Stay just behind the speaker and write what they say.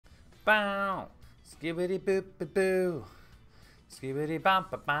bow. Skibbity boop boop boo. Skibbity bop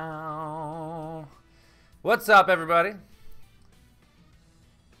ba bow. What's up, everybody?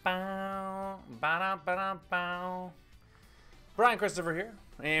 Bow, ba da ba da bow. Brian Christopher here,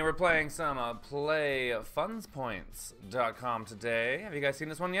 and we're playing some PlayFunsPoints.com today. Have you guys seen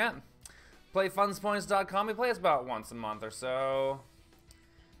this one yet? PlayFunsPoints.com. We play this about once a month or so.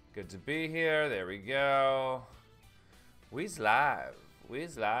 Good to be here. There we go. We's live.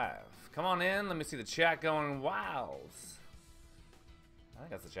 We's live. Come on in. Let me see the chat going wild. I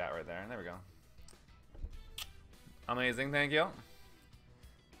think that's the chat right there. There we go. Amazing. Thank you.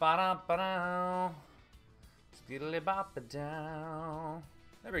 Ba-da-ba-da. Skiddly-bop-a-dow.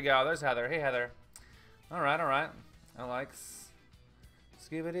 There we go. There's Heather. Hey, Heather. All right. I like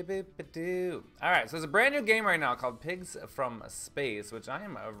skibbity-boop-a-doo. All right, so there's a brand new game right now called Pigs from Space, which I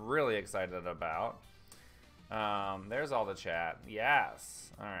am really excited about. There's all the chat.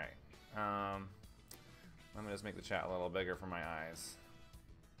 Yes. All right. Let me just make the chat a little bigger for my eyes.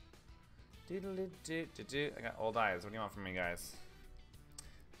 I got old eyes. What do you want from me, guys?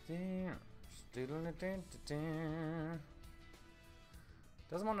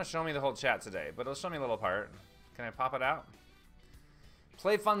 Doesn't want to show me the whole chat today, but it'll show me a little part. Can I pop it out?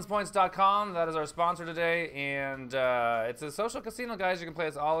 PlayFunsPoints.com, that is our sponsor today, and it's a social casino, guys. You can play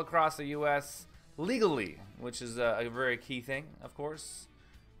this all across the U.S. legally, which is a very key thing, of course.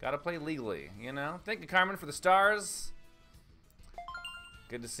 Gotta play legally, you know? Thank you, Carmen, for the stars.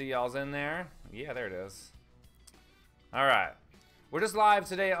 Good to see y'all's in there. Yeah, there it is. All right. We're just live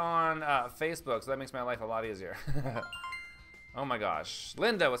today on Facebook, so that makes my life a lot easier. Oh my gosh.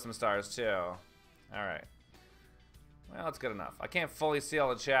 Linda with some stars, too. All right. Well, that's good enough. I can't fully see all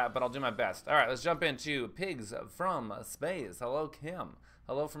the chat, but I'll do my best. All right, let's jump into Pigs from Space. Hello, Kim.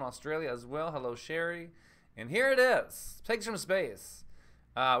 Hello from Australia as well. Hello, Sherry. And here it is, Pigs from Space.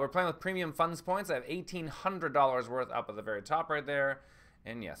 We're playing with premium funds points. I have $1,800 worth up at the very top right there.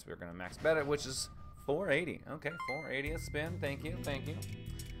 And yes, we're going to max bet it, which is 480. Okay, 480 a spin. Thank you. Thank you.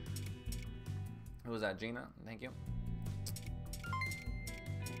 Who was that? Gina? Thank you.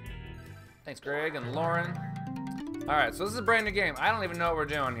 Thanks, Greg and Lauren. All right, so this is a brand new game. I don't even know what we're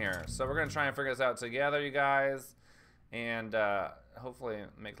doing here. So we're going to try and figure this out together, you guys. And hopefully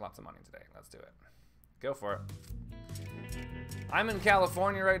make lots of money today. Let's do it. Go for it. I'm in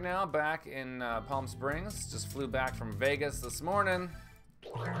California right now, back in Palm Springs. Just flew back from Vegas this morning.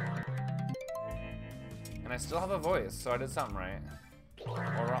 And I still have a voice, so I did something right.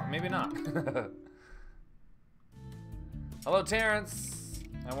 Or wrong. Maybe not. Hello, Terrence.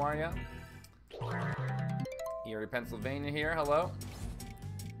 How are you? Erie, Pennsylvania here. Hello.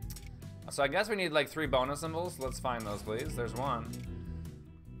 So I guess we need like 3 bonus symbols. Let's find those, please. There's one.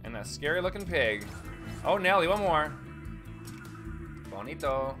 And a scary looking pig. Oh, Nelly, one more.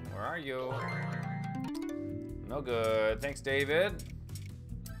 Bonito, where are you? No good. Thanks, David.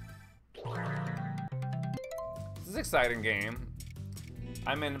 This is an exciting game.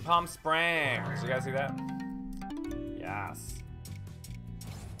 I'm in Palm Springs. You guys see that? Yes.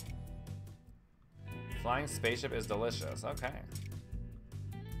 Flying spaceship is delicious. Okay.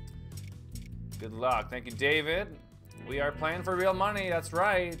 Good luck. Thank you, David. We are playing for real money. That's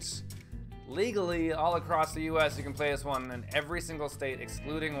right. Legally, all across the U.S., you can play this one in every single state,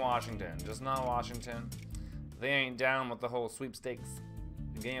 excluding Washington. Just not Washington. They ain't down with the whole sweepstakes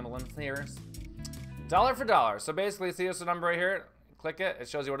gambling theories. Dollar for dollar. So basically, see this number right here? Click it. It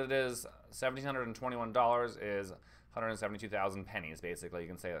shows you what it is. $1,721 is 172,000 pennies, basically. You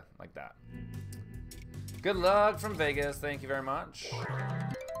can say it like that. Good luck from Vegas. Thank you very much.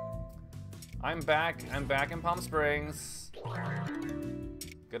 I'm back in Palm Springs.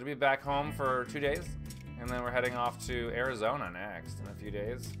 Good to be back home for 2 days. And then we're heading off to Arizona next in a few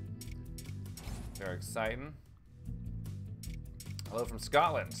days. Very exciting. Hello from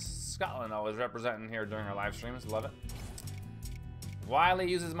Scotland. Scotland always representing here during our live streams. Love it.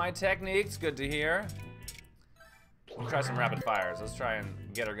 Wiley uses my techniques. Good to hear. We'll try some rapid fires. Let's try and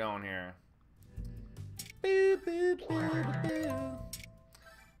get her going here. Boo, boo, boo, boo.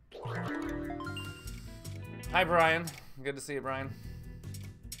 Hi, Brian. Good to see you, Brian.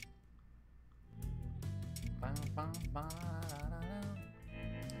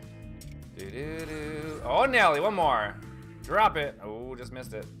 Oh, Nelly, one more. Drop it. Oh, just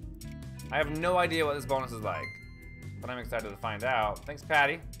missed it. I have no idea what this bonus is like, but I'm excited to find out. Thanks,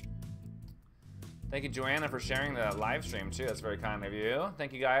 Patty. Thank you, Joanna, for sharing the live stream, too. That's very kind of you.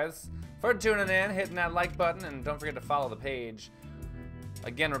 Thank you, guys, for tuning in, hitting that like button, and don't forget to follow the page.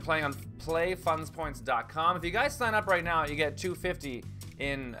 Again, we're playing on PlayFunsPoints.com. If you guys sign up right now, you get $250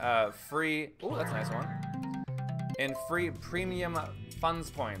 in free. Ooh, that's a nice one. In free premium funds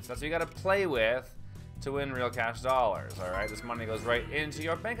points. That's what you gotta play with to win real cash dollars, all right? This money goes right into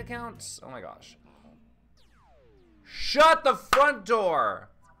your bank account. Oh my gosh. Shut the front door!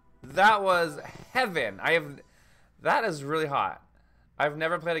 That was heaven. That is really hot. I've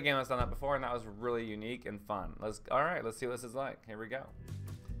never played a game that's done that before, and that was really unique and fun. All right, let's see what this is like. Here we go.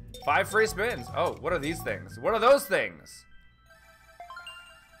 5 free spins. Oh, what are these things? What are those things?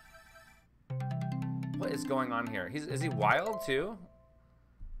 What is going on here? Is he wild too?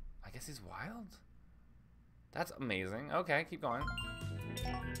 I guess he's wild. That's amazing. Okay, keep going.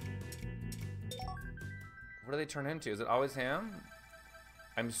 What do they turn into? Is it always him?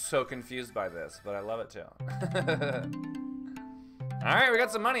 I'm so confused by this, but I love it too. All right, we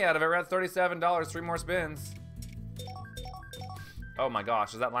got some money out of it. We're at $37, 3 more spins. Oh my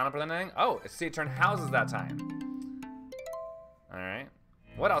gosh, does that line up with anything? Oh, see, it turned houses that time. All right,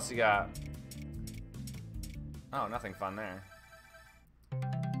 what else you got? Oh, nothing fun there.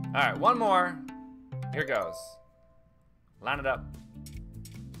 All right, one more. Here goes. Line it up.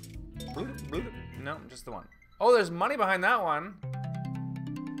 Bloop, bloop. No, just the one. Oh, there's money behind that one.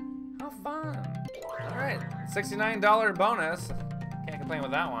 How fun. All right, $69 bonus. Can't complain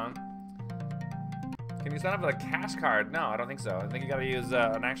with that one. Can you sign up with a cash card? No, I don't think so. I think you gotta use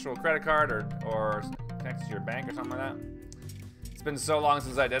an actual credit card or connect to your bank or something like that. It's been so long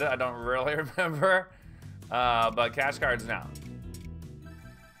since I did it, I don't really remember. But cash cards now.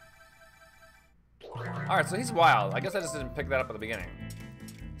 All right, so he's wild. I guess I just didn't pick that up at the beginning.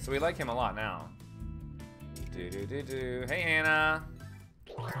 So we like him a lot now. Hey, Anna.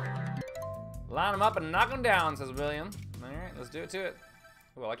 Line him up and knock him down, says William. All right, let's do it to it.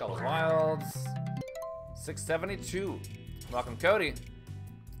 Ooh, I like all those wilds. 672. Welcome, Cody.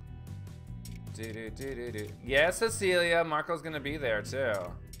 Yes, Cecilia. Marco's gonna be there too.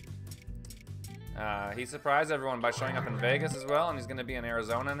 He surprised everyone by showing up in Vegas as well, and he's gonna be in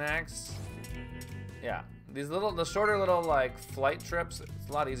Arizona next. Yeah, the shorter little like flight trips, it's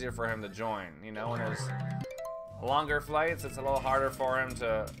a lot easier for him to join. You know, when there's longer flights, it's a little harder for him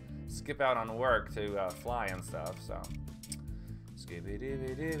to skip out on work to fly and stuff. So,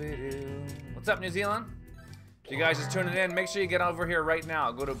 what's up, New Zealand? If you guys just tuning in, make sure you get over here right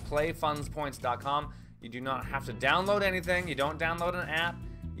now. Go to playfundspoints.com. You do not have to download anything. You don't download an app.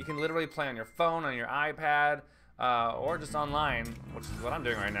 You can literally play on your phone, on your iPad, or just online, which is what I'm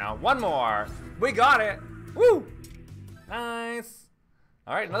doing right now. One more. We got it. Woo! Nice.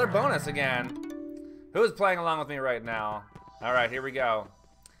 All right, another bonus again. Who's playing along with me right now? All right, here we go.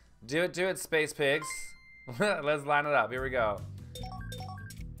 Do it, Space Pigs. Let's line it up. Here we go.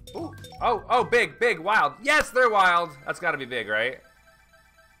 Ooh. Oh, big, wild. Yes, they're wild. That's got to be big, right?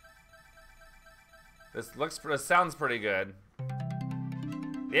 This sounds pretty good.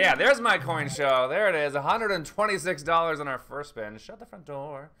 Yeah, there's my coin show. There it is, $126 on our first spin. Shut the front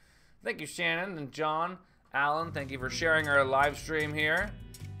door. Thank you, Shannon and John, Alan. Thank you for sharing our live stream here.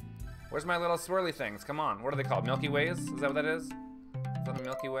 Where's my little swirly things? Come on, what are they called? Milky Ways? Is that what that is? Is that a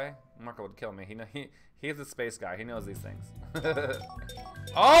Milky Way? Marco would kill me. He is a space guy. He knows these things.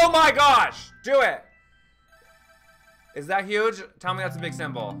 Oh my gosh! Do it! Is that huge? Tell me that's a big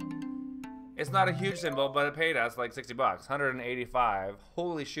symbol. It's not a huge symbol, but it paid us like 60 bucks. 185.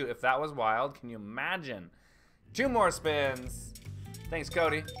 Holy shoot, if that was wild, can you imagine? 2 more spins. Thanks,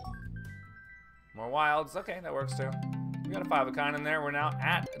 Cody. More wilds. Okay, that works too. We got a 5 of a kind in there. We're now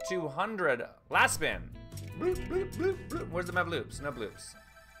at 200. Last spin. Bloop, bloop, bloop, bloop. Where's my bloops? No bloops.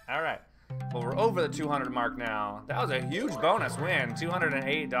 All right. Well, we're over the 200 mark now. That was a huge bonus win.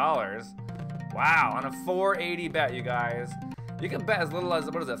 $208. Wow, on a 480 bet, you guys. You can bet as little as,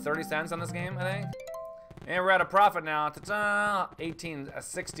 what is it, 30 cents on this game, I think? And we're at a profit now. Ta-ta!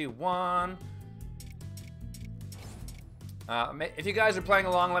 1861. If you guys are playing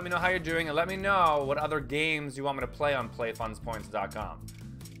along, let me know how you're doing, and let me know what other games you want me to play on playfundspoints.com.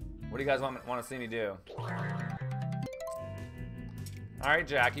 What do you guys want to see me do? All right,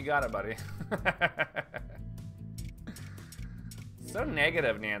 Jack, you got it, buddy. So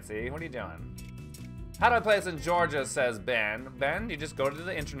negative, Nancy. What are you doing? How do I play this in Georgia, says Ben. Ben, you just go to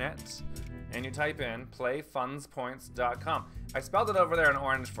the internet and you type in playfundspoints.com. I spelled it over there in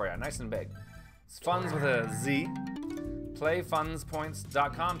orange for you, nice and big. It's funds with a Z.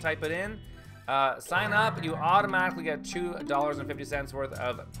 Playfundspoints.com, type it in. Sign up, you automatically get $2.50 worth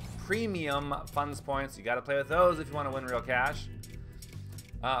of premium funds points. You gotta play with those if you wanna win real cash.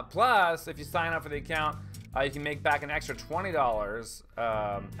 Plus, if you sign up for the account, you can make back an extra $20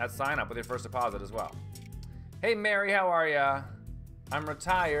 at sign up with your first deposit as well. Hey Mary, how are ya? I'm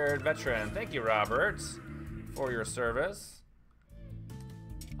retired veteran. Thank you, Robert, for your service.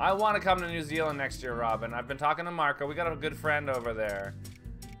 I want to come to New Zealand next year, Robin. I've been talking to Marco. We got a good friend over there.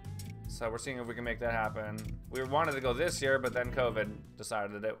 So we're seeing if we can make that happen. We wanted to go this year, but then COVID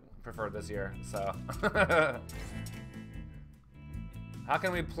decided it preferred this year. So how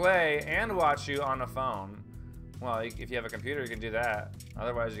can we play and watch you on a phone? Well, if you have a computer, you can do that.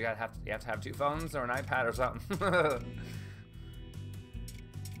 Otherwise, you have to have 2 phones or an iPad or something.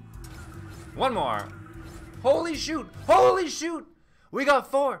 One more. Holy shoot! Holy shoot! We got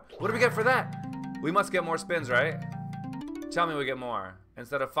 4. What do we get for that? We must get more spins, right? Tell me we get more.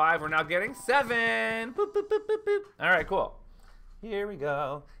 Instead of 5, we're now getting 7. Boop, boop, boop, boop, boop. All right, cool. Here we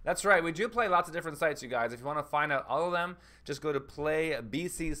go. That's right. We do play lots of different sites, you guys. If you want to find out all of them, just go to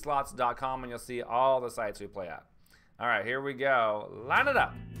playbcslots.com and you'll see all the sites we play at. All right, here we go. Line it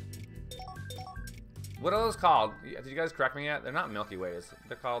up. What are those called? Did you guys correct me yet? They're not Milky Ways.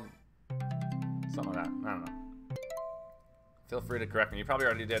 They're called something like that. I don't know. Feel free to correct me. You probably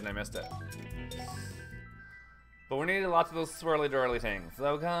already did and I missed it. But we needed lots of those swirly-dorly things.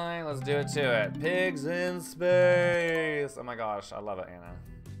 Okay, let's do it to it. Pigs in space. Oh my gosh, I love it, Anna.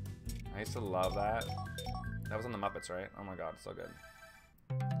 I used to love that. That was on the Muppets, right? Oh my god, so good.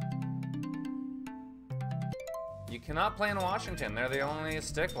 You cannot play in Washington. They're the only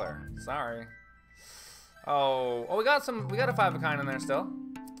stickler. Sorry. Oh, we got a 5 of a kind in there still.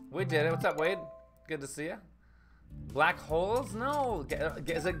 We did it. What's up, Wade? Good to see you. Black holes? No.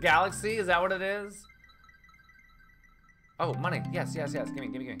 Is it galaxy? Is that what it is? Oh, money. Yes.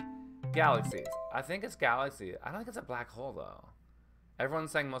 Gimme. Galaxies. I think it's galaxy. I don't think it's a black hole, though.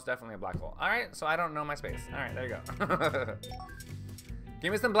 Everyone's saying most definitely a black hole. All right, so I don't know my space. All right, there you go.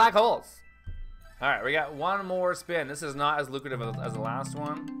 Give me some black holes. All right, we got one more spin. This is not as lucrative as the last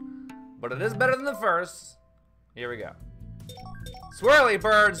one, but it is better than the first. Here we go. Swirly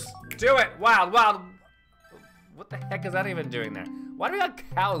birds, do it. Wild. What the heck is that even doing there? Why do we got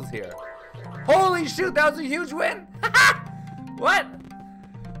cows here? Holy shoot, that was a huge win. What?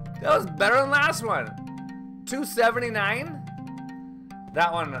 That was better than last one. 279?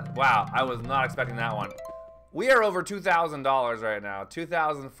 That one, wow, I was not expecting that one. We are over $2,000 right now.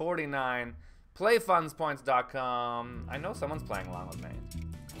 2,049. Playfundspoints.com. I know someone's playing along with me.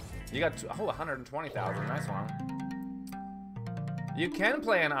 You got 120,000. Nice one. You can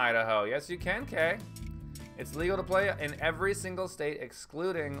play in Idaho. Yes, you can, Kay. It's legal to play in every single state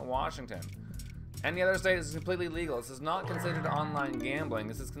excluding Washington. Any other state is completely legal. This is not considered online gambling.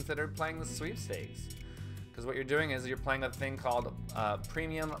 This is considered playing the sweepstakes. Because what you're doing is you're playing a thing called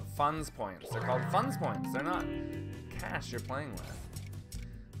premium funds points. They're called funds points. They're not cash you're playing with.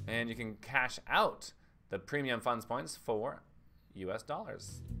 And you can cash out the premium funds points for US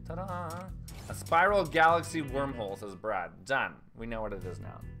dollars. Ta-da! A spiral galaxy wormhole, says Brad. Done. We know what it is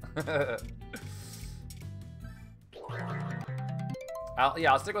now.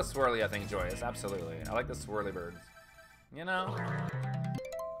 I'll stick with swirly, I think, Joyous. Absolutely. I like the swirly birds. You know?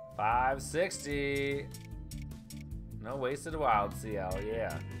 560. No wasted wild, CL.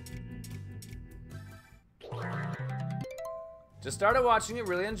 Yeah. Just started watching it.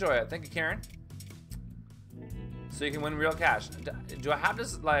 Really enjoy it. Thank you, Karen. So you can win real cash. Do I have to,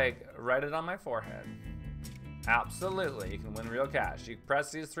 like, write it on my forehead? Absolutely. You can win real cash. You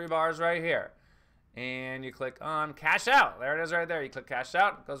press these 3 bars right here. And you click on cash out. There it is right there. You click cash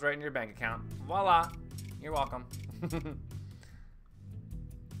out. It goes right in your bank account. Voila. You're welcome.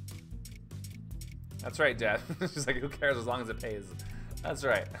 That's right, Dad. She's like, who cares as long as it pays? That's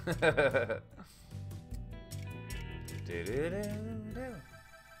right.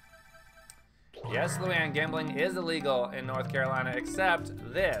 Yes, Luann, gambling is illegal in North Carolina, except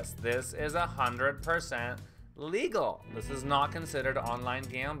this. This is 100% legal. This is not considered online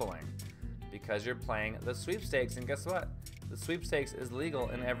gambling because you're playing the sweepstakes. And guess what? The sweepstakes is legal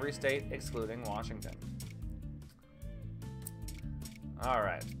in every state excluding Washington. All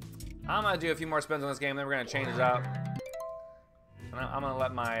right. I'm going to do a few more spins on this game, then we're going to change it up. And I'm going to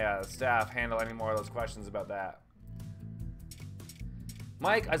let my staff handle any more of those questions about that.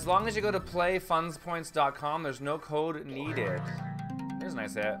 Mike, as long as you go to playfundspoints.com, there's no code needed. There's a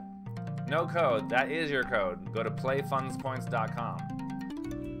nice hit. No code. That is your code. Go to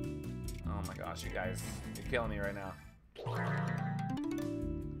playfundspoints.com. Oh my gosh, you guys. You're killing me right now.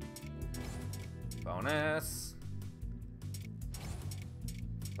 Bonus.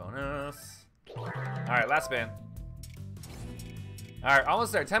 Bonus. Alright, last spin. Alright,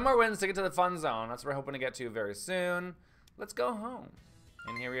 almost there. 10 more wins to get to the fun zone. That's what we're hoping to get to very soon. Let's go home.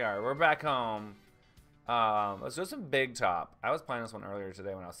 And here we are. We're back home. Let's do some big top. I was playing this one earlier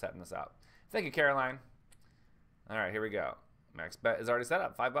today when I was setting this up. Thank you, Caroline. Alright, here we go. Max bet is already set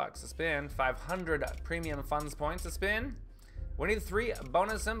up. $5 a spin. 500 premium funds points a spin. We need 3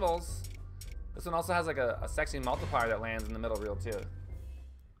 bonus symbols. This one also has like a sexy multiplier that lands in the middle reel too.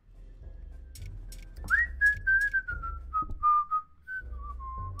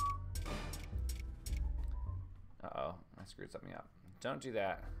 Uh-oh, I screwed something up. Don't do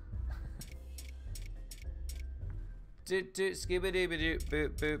that. Doot doot skibba dooba doot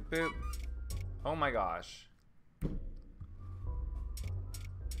boop boop boop. Oh my gosh.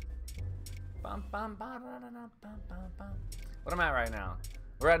 Bum, bum, ba, da, da, da, bum, bum, bum. What am I at right now?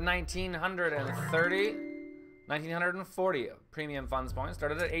 We're at 1930, 1940 premium funds points.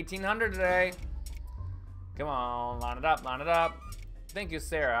 Started at 1800 today. Come on, line it up, line it up. Thank you,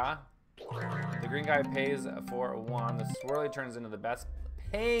 Sarah. The green guy pays for 1. The swirly turns into the best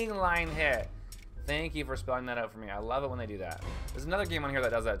paying line hit. Thank you for spelling that out for me. I love it when they do that. There's another game on here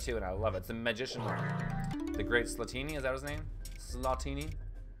that does that too, and I love it. It's the Magician one. The Great Slatini, is that his name? Slatini?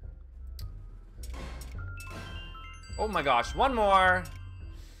 Oh my gosh, one more.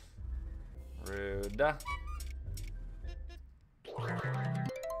 Rude. Oh,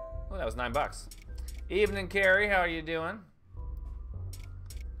 that was $9. Evening, Carrie. How are you doing?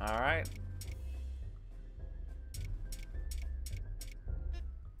 All right.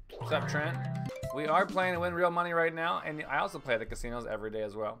 What's up, Trent? We are playing to win real money right now, and I also play at the casinos every day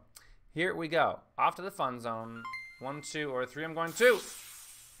as well. Here we go. Off to the fun zone. 1, 2, or 3. I'm going 2.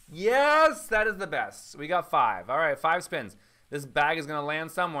 Yes, that is the best. We got 5. All right, 5 spins. This bag is gonna land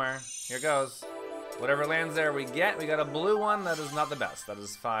somewhere. Here goes. Whatever lands there we get. We got a blue one. That is not the best. That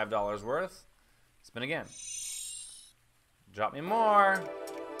is $5 worth. Spin again. Drop me more.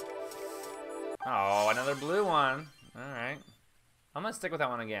 Oh, another blue one. All right. I'm gonna stick with that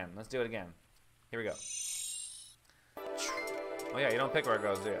one again. Let's do it again. Here we go. Oh yeah, you don't pick where it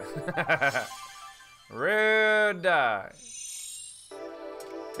goes, do you? Rude.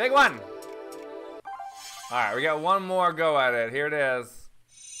 Big one. All right, we got one more go at it. Here it is.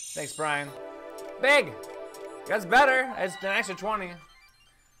 Thanks, Brian. Big. That's better. It's an extra 20.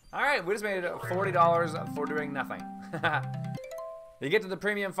 All right, we just made $40 for doing nothing. You get to the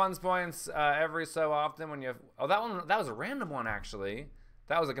premium funds points every so often when you have, oh, that was a random one actually.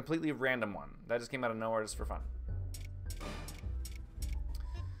 That was a completely random one. That just came out of nowhere just for fun.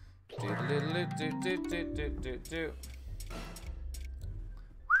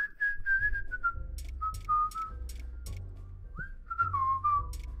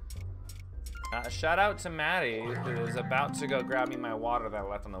 Shout out to Maddie, who is about to go grab me my water that I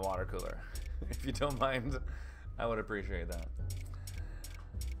left on the water cooler. If you don't mind, I would appreciate that.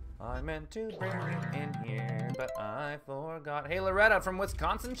 I meant to bring it in here, but I forgot. Hey, Loretta from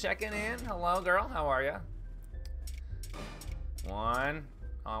Wisconsin checking in. Hello, girl. How are you? 1.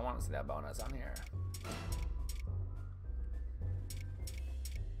 Oh, I want to see that bonus on here.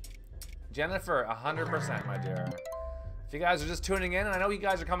 Jennifer, 100%, my dear. If you guys are just tuning in, and I know you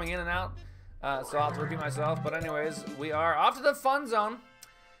guys are coming in and out, so I'll have to repeat myself. But anyways, we are off to the fun zone.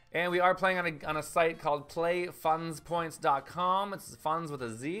 And we are playing on a site called playfundspoints.com. It's funds with a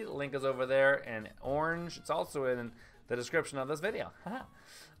Z. Link is over there in orange. It's also in the description of this video.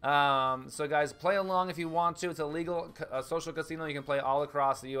 So guys, play along if you want to. It's a legal social casino. You can play all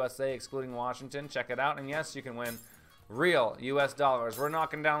across the USA, excluding Washington. Check it out. And yes, you can win real US dollars. We're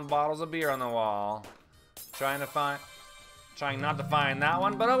knocking down bottles of beer on the wall. Trying not to find that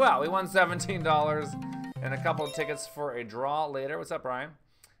one, but oh well. We won $17 and a couple of tickets for a draw later. What's up, Brian?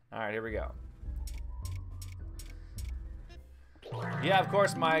 All right, here we go. Yeah, of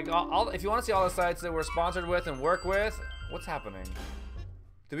course, Mike. If you want to see all the sites that we're sponsored with and work with, what's happening?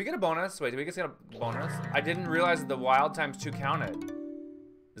 Did we get a bonus? Wait, did we get a bonus? I didn't realize that the wild times 2 counted.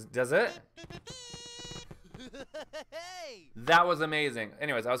 Does it? That was amazing.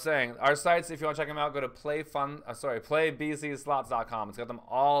 Anyways, I was saying, our sites, if you want to check them out, go to playbcslots.com. It's got them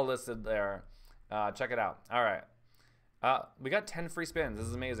all listed there. Check it out. All right. We got 10 free spins. This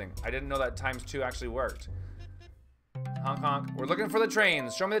is amazing. I didn't know that times 2 actually worked. Honk honk. We're looking for the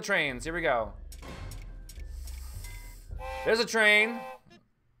trains. Show me the trains. Here we go. There's a train.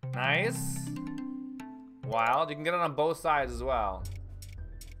 Nice. Wild. You can get it on both sides as well.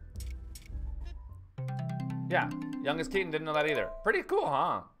 Yeah. Youngest Keaton didn't know that either. Pretty cool,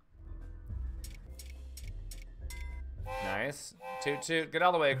 huh? Nice. Toot toot. Get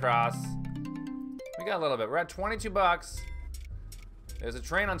all the way across. We got a little bit. We're at 22 bucks. There's a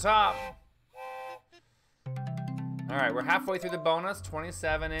train on top. All right, we're halfway through the bonus.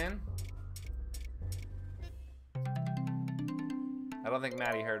 27 in. I don't think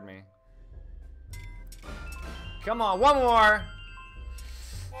Maddie heard me. Come on, one more.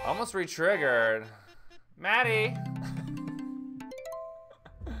 Almost re-triggered. Maddie.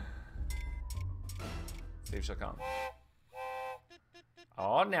 See if she'll come.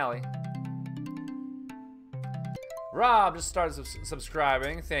 Oh, Nelly. Rob just started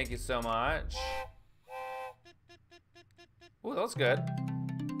subscribing. Thank you so much. Ooh, that's good.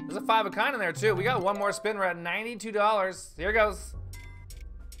 There's a 5 of kind in there too. We got one more spin. We're at $92. Here goes.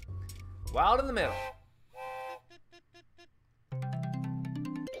 Wild in the middle.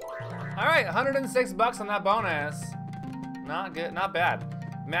 All right, 106 bucks on that bonus. Not good, not bad.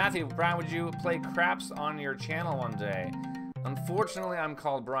 Matthew, Brian, would you play craps on your channel one day? Unfortunately, I'm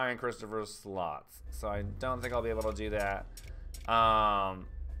called Brian Christopher Slots, so I don't think I'll be able to do that.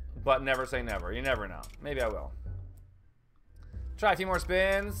 But never say never. You never know. Maybe I will. Try a few more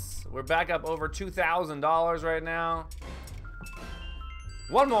spins. We're back up over $2,000 right now.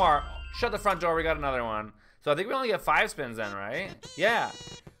 One more. Shut the front door. We got another one. So I think we only get 5 spins then, right? Yeah,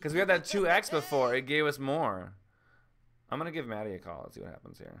 because we had that 2x before. It gave us more. I'm going to give Maddie a call. Let's see what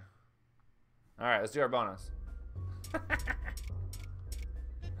happens here. All right, let's do our bonus.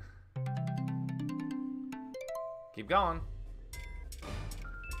 Keep going.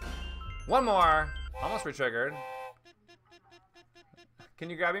 One more. Almost re-triggered. Can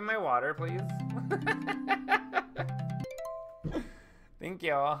you grab me my water, please? Thank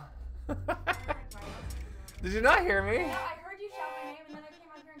you. Did you not hear me? Yeah, I heard you shout my name and then I came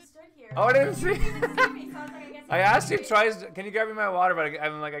out here and stood here. Oh, I didn't see. You didn't see me, so I was like, I guess I asked you twice, can you grab me my water? But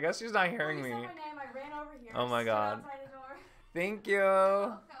I'm like, I guess she's not hearing you me. said my name, I ran over here. Oh my stood God. outside the door. Thank you.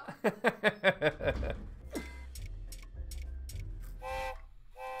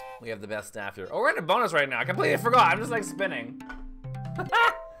 We have the best staff here. Oh, we're in a bonus right now. I completely forgot. I'm just like spinning.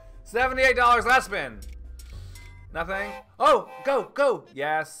 $78 last spin. Nothing. Oh, go.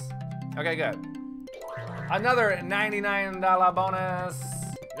 Yes. Okay, good. Another $99 bonus.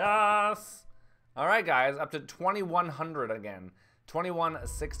 Yes. All right, guys, up to 2,100 again.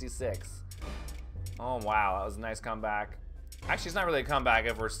 2,166. Oh, wow, that was a nice comeback. Actually, it's not really a comeback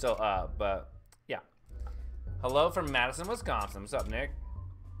if we're still up, but yeah. Hello from Madison, Wisconsin. What's up, Nick?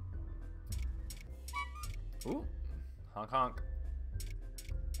 Ooh, honk honk.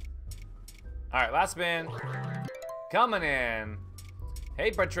 All right, last spin. Coming in.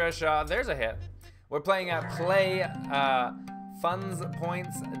 Hey, Patricia, there's a hit. We're playing at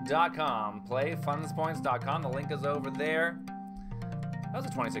playfundspoints.com. Playfundspoints.com. The link is over there. That was a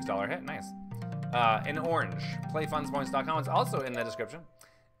 $26 hit. Nice. In orange. Playfundspoints.com. It's also in the description.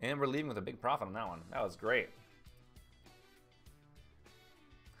 And we're leaving with a big profit on that one. That was great.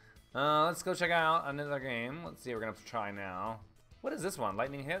 Let's go check out another game. Let's see what we're going to try now. What is this one?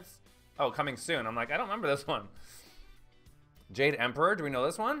 Lightning Hits? Oh, coming soon. I'm like, I don't remember this one. Jade Emperor. Do we know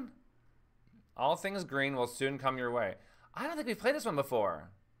this one? All things green will soon come your way. I don't think we've played this one before.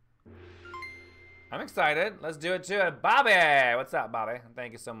 I'm excited. Let's do it too. Bobby! What's up, Bobby?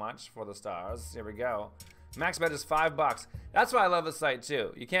 Thank you so much for the stars. Here we go. Max bet is $5. That's why I love this site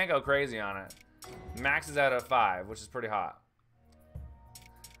too. You can't go crazy on it. Max is out of 5, which is pretty hot.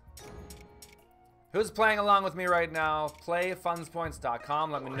 Who's playing along with me right now?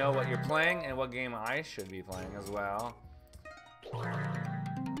 Playfundspoints.com. Let me know what you're playing and what game I should be playing as well. Alright,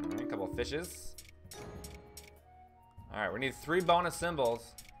 a couple of fishes. Alright, we need 3 bonus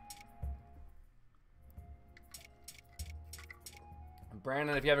symbols.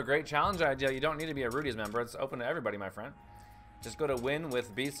 Brandon, if you have a great challenge idea, you don't need to be a Rudy's member. It's open to everybody, my friend. Just go to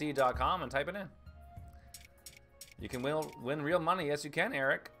winwithbc.com and type it in. You can win real money. Yes, you can,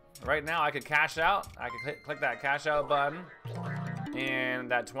 Eric. Right now, I could cash out. I could click that cash out button, and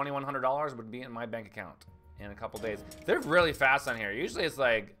that $2,100 would be in my bank account in a couple days. They're really fast on here. Usually it's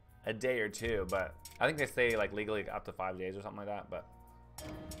like a day or 2, but I think they say like legally up to 5 days or something like that. But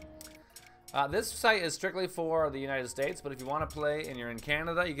this site is strictly for the United States, but if you want to play and you're in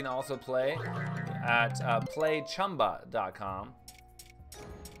Canada, you can also play at playchumba.com.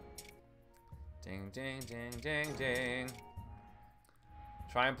 Ding, ding, ding, ding, ding.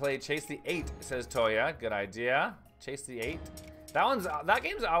 Try and play Chase the 8, says Toya. Good idea. Chase the 8. That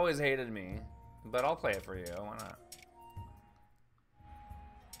game's always hated me, but I'll play it for you. Why not?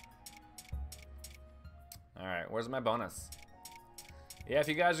 All right, where's my bonus? Yeah, if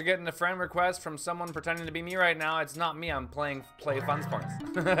you guys are getting a friend request from someone pretending to be me right now, it's not me. I'm playing Play Funds Points.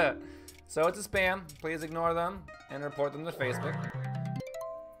 So it's a spam. Please ignore them and report them to Facebook.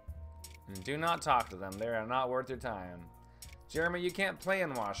 And do not talk to them. They are not worth your time. Jeremy, you can't play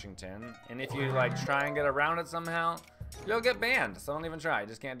in Washington, and if you like try and get around it somehow, you'll get banned. So don't even try. You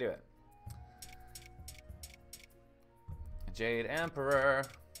just can't do it. Jade Emperor.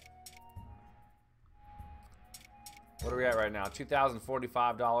 What are we at right now?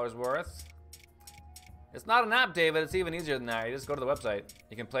 $2,045 worth. It's not an app, David. It's even easier than that. You just go to the website.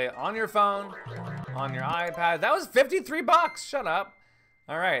 You can play it on your phone, on your iPad. That was $53. Shut up.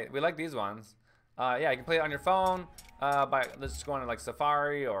 All right, we like these ones. Yeah, you can play it on your phone by just going to like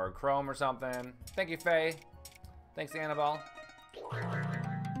Safari or Chrome or something. Thank you, Faye. Thanks, Annabelle.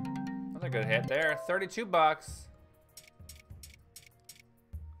 Another good hit there. 32 bucks.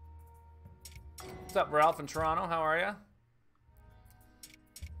 What's up, Ralph in Toronto? How are you?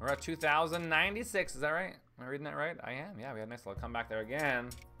 We're at 2,096. Is that right? Am I reading that right? I am. Yeah, we had a nice little comeback there again.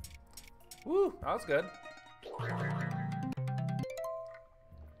 Woo, that was good.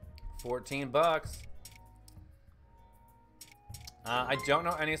 14 bucks. I don't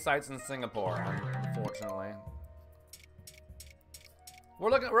know any sites in Singapore, unfortunately.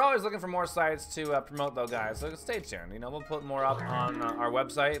 We're always looking for more sites to promote though, guys, so stay tuned. You know, we'll put more up on our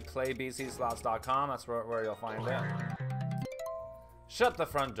website, playbcslots.com. That's where you'll find it. Shut the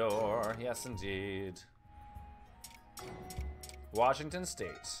front door. Yes, indeed. Washington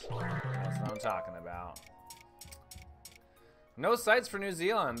State. That's what I'm talking about. No sites for New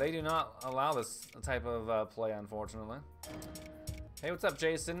Zealand. They do not allow this type of play, unfortunately. Hey, what's up,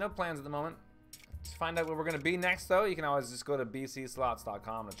 Jason? No plans at the moment. To find out where we're going to be next, though, you can always just go to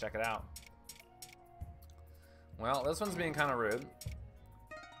bcslots.com to check it out. Well, this one's being kind of rude.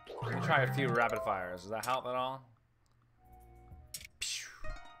 Let me try a few rapid fires. Does that help at all?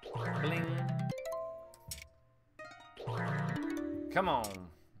 Bling. Come on.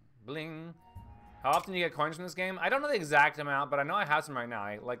 Bling. How often do you get coins from this game? I don't know the exact amount, but I know I have some right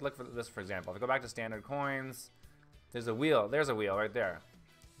now. Like, look for this, for example. If I go back to standard coins, there's a wheel. There's a wheel right there.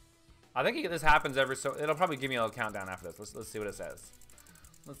 I think this happens every so. It'll probably give me a little countdown after this. Let's see what it says.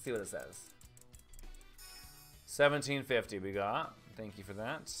 Let's see what it says. 1750 we got. Thank you for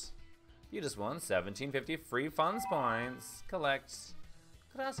that. You just won 1750 free funds points. Collect.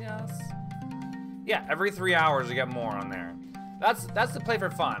 Gracias. Yeah, every 3 hours you get more on there. That's the play for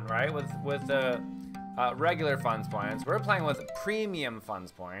fun, right? With the regular funds points, we're playing with premium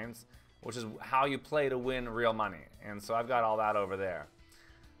funds points, which is how you play to win real money. And so I've got all that over there.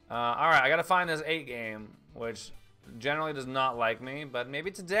 All right, I gotta find this 8 game, which generally does not like me, but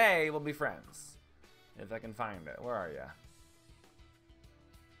maybe today we'll be friends if I can find it. Where are you?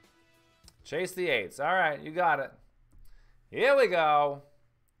 Chase the 8s. All right, you got it. Here we go.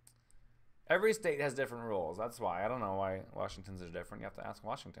 Every state has different rules. That's why. I don't know why Washington's are different. You have to ask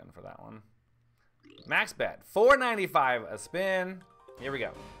Washington for that one. Max bet. $4.95 a spin. Here we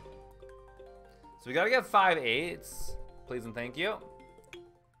go. So we got to get 5 8s. Please and thank you.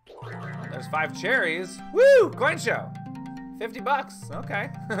 There's 5 cherries. Woo! Coin show. 50 bucks. Okay.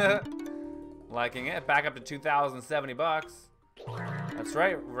 Liking it. Back up to 2,070 bucks. That's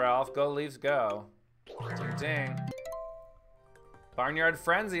right, Ralph. Go Leafs, go. Ding ding. Barnyard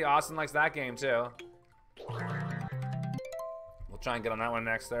Frenzy. Austin likes that game too. We'll try and get on that one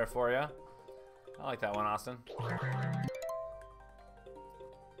next there for you. I like that one, Austin.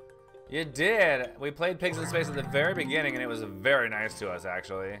 You did. We played Pigs in Space at the very beginning, and it was very nice to us,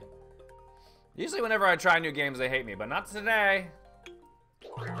 actually. Usually whenever I try new games, they hate me, but not today.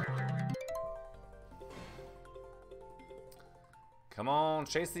 Come on,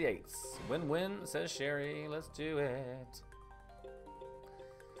 chase the 8s. Win-win, says Sherry. Let's do it.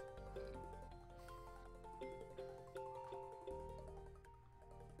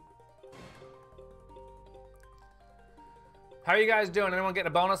 How are you guys doing? Anyone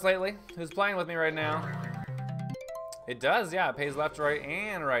getting a bonus lately? Who's playing with me right now? It does, yeah. It pays left to right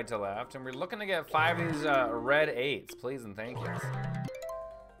and right to left. And we're looking to get 5 of these red 8s. Please and thank yous.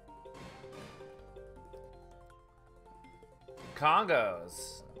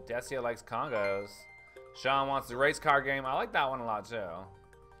 Congos. Decia likes Congos. Sean wants the race car game. I like that one a lot too.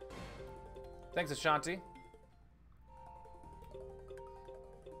 Thanks, Ashanti.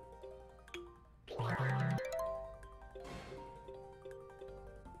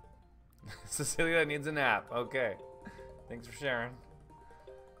 Cecilia needs a nap. Okay. Thanks for sharing.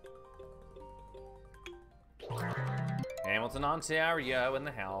 Hamilton, Ontario in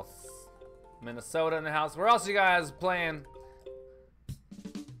the house. Minnesota in the house. Where else are you guys playing?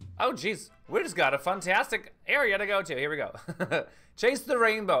 Oh, geez. We just got a fantastic area to go to. Here we go. Chase the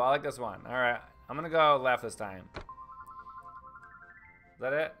rainbow. I like this one. All right. I'm going to go left this time. Is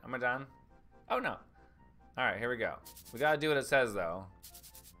that it? Am I done? Oh, no. All right. Here we go. We got to do what it says, though.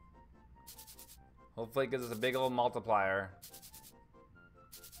 Hopefully it gives us a big old multiplier.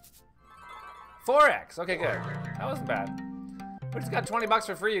 4x. Okay, good. That wasn't bad. We just got 20 bucks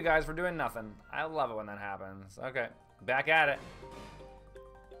for free, you guys, for doing nothing. I love it when that happens. Okay, back at it.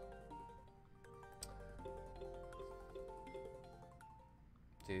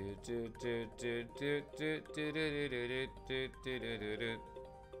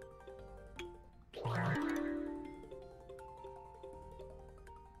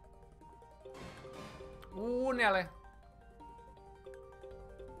 Ooh, Nelly.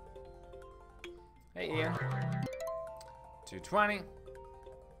 Hey, Ian. 220.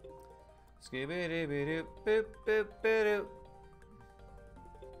 Scooby-Doo, boop, boop, boop.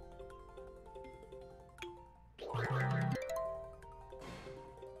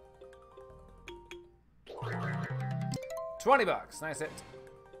 $20. Nice hit.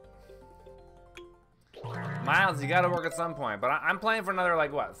 Miles, you gotta work at some point. But I'm playing for another,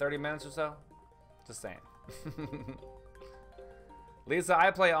 like, what, 30 minutes or so? Just saying. Lisa,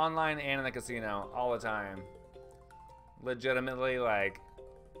 I play online and in the casino all the time. Legitimately, like,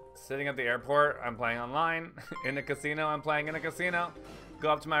 sitting at the airport, I'm playing online. In the casino, I'm playing in a casino. Go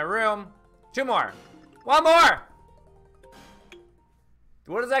up to my room. 2 more. 1 more!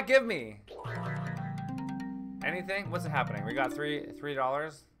 What does that give me? Anything? What's happening? We got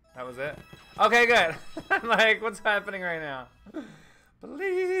 $3. That was it? Okay, good. I'm like, what's happening right now?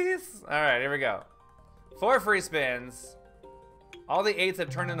 Please. All right, here we go. 4 free spins. All the 8s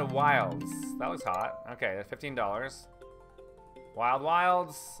have turned into wilds. That looks hot. Okay, that's $15. Wild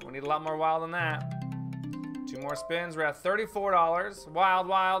wilds. We need a lot more wild than that. 2 more spins. We're at $34. Wild,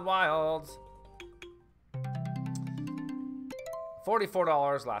 wild, wilds.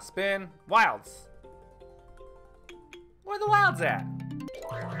 $44. Last spin. Wilds. Where are the wilds at?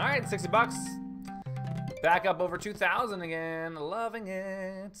 All right, $60. Back up over 2,000 again. Loving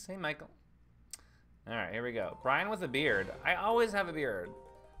it. Hey, Michael. All right, here we go. Brian with a beard. I always have a beard.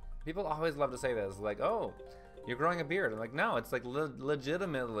 People always love to say this. Like, oh, you're growing a beard. I'm like, no, it's like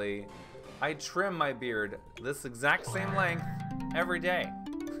legitimately, I trim my beard this exact same length every day.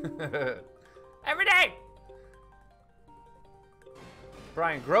 Every day.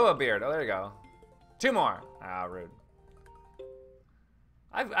 Brian, grow a beard. Oh, there you go. 2 more. Ah, rude.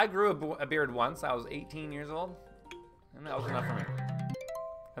 I grew a beard once. I was 18 years old, and that was enough for me.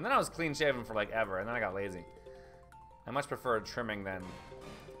 And then I was clean shaven for like ever, and then I got lazy. I much prefer trimming than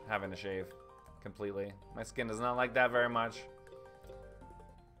having to shave completely. My skin does not like that very much.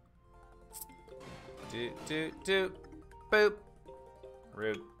 Boop.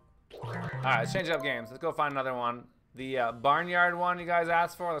 Rude. All right, let's change up games. Let's go find another one. The Barnyard one you guys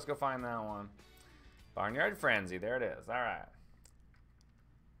asked for. Let's go find that one. Barnyard Frenzy. There it is. All right.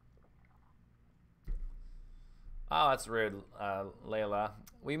 Oh, that's rude, Layla.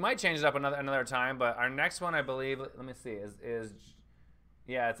 We might change it up another time, but our next one, I believe, let me see, is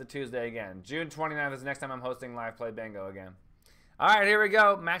yeah, it's a Tuesday again. June 29th is the next time I'm hosting Live Play Bingo again. All right, here we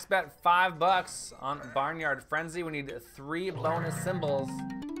go. Max bet $5 on Barnyard Frenzy. We need 3 bonus symbols.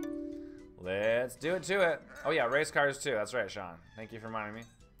 Let's do it to it. Oh yeah, race cars too. That's right, Sean. Thank you for reminding me.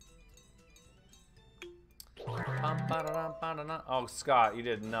 Oh, Scott, you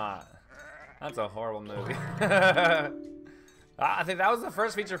did not. That's a horrible movie. I think that was the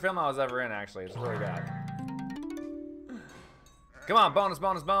first feature film I was ever in, actually. It's really bad. Come on, bonus,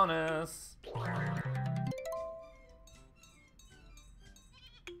 bonus, bonus.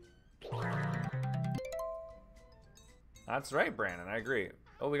 That's right, Brandon. I agree.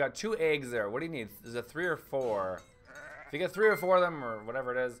 Oh, we got 2 eggs there. What do you need? Is it 3 or 4? If you get 3 or 4 of them, or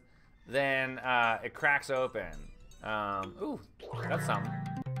whatever it is, then it cracks open. Ooh, that's something.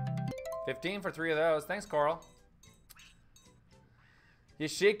 15 for 3 of those. Thanks, Coral.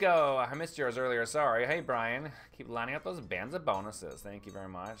 Yashiko, I missed yours earlier. Sorry. Hey, Brian. Keep lining up those bands of bonuses. Thank you very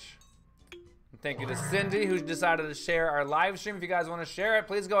much. And thank you to Cindy, who decided to share our live stream. If you guys want to share it,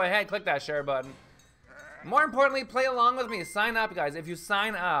 please go ahead. Click that share button. More importantly, play along with me. Sign up, guys. If you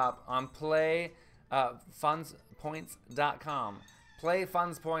sign up on playfundspoints.com,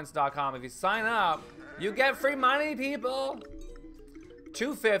 playfundspoints.com. If you sign up, you get free money, people.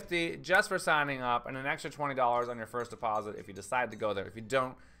 $250 just for signing up, and an extra $20 on your first deposit if you decide to go there. If you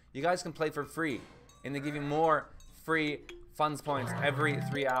don't, you guys can play for free, and they give you more free funds points every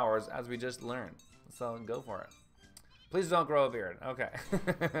 3 hours, as we just learned. So go for it. Please don't grow a beard. Okay.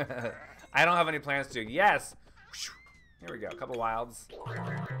 I don't have any plans to. Yes. Here we go. A couple wilds.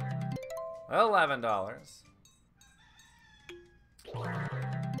 $11.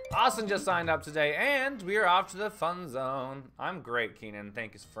 Austin just signed up today, and we are off to the fun zone. I'm great, Keenan.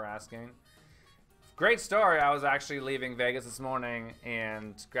 Thank you for asking. Great story. I was actually leaving Vegas this morning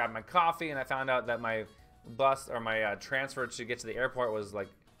and grabbed my coffee, and I found out that my bus or my transfer to get to the airport was like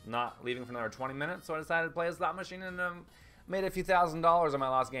not leaving for another 20 minutes. So I decided to play a slot machine and made a few $1,000s on my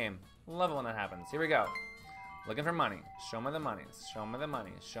last game. Love it when that happens. Here we go. Looking for money. Show me the money. Show me the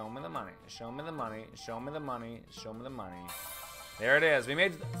money. Show me the money. Show me the money. Show me the money. Show me the money. There it is. We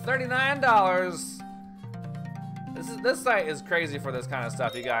made $39. This site is crazy for this kind of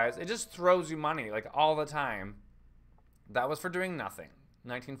stuff, you guys. It just throws you money like all the time. That was for doing nothing.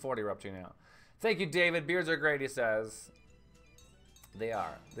 1940 we're up to now. Thank you, David. Beards are great, he says. They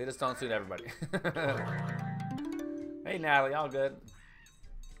are. They just don't suit everybody. Hey, Natalie, all good.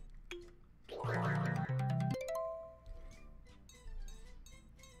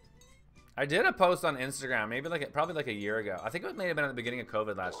 I did a post on Instagram, maybe probably like a year ago. I think it may have been at the beginning of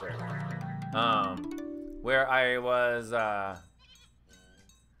COVID last year, where I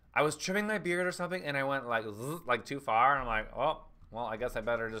was trimming my beard or something, and I went like too far, and I'm like, oh, well, I guess I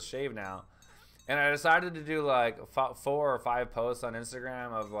better just shave now. And I decided to do like 4 or 5 posts on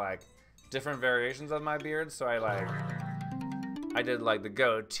Instagram of like different variations of my beard. So I did like the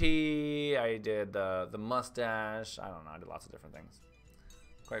goatee, I did the mustache. I don't know, I did lots of different things.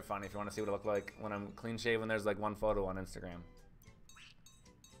 Quite funny if you want to see what I look like when I'm clean shaven. There's like one photo on Instagram.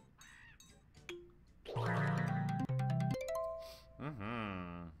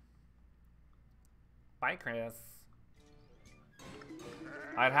 Bye, Chris.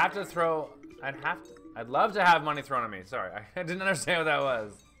 I'd love to have money thrown at me. Sorry, I didn't understand what that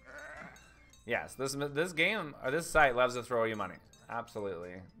was. Yes, this game, or this site loves to throw you money.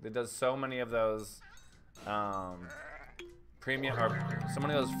 Absolutely. It does so many of those premium, or so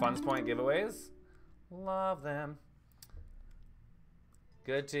many of those Funds Point giveaways. Love them.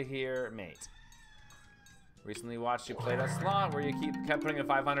 Good to hear, mate. Recently watched you play that slot where you kept putting a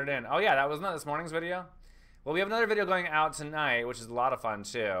 500 in. Oh yeah, that was not this morning's video. Well, we have another video going out tonight, which is a lot of fun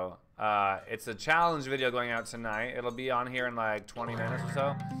too. It's a challenge video going out tonight. It'll be on here in like 20 minutes or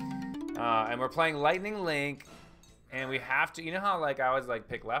so. And we're playing Lightning Link, and we have to, you know how like I always like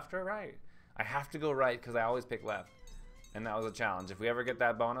pick left or right? I have to go right because I always pick left. And that was a challenge. If we ever get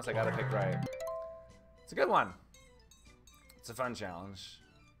that bonus, I gotta pick right. It's a good one. It's a fun challenge.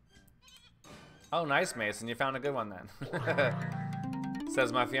 Oh, nice, Mason. You found a good one then.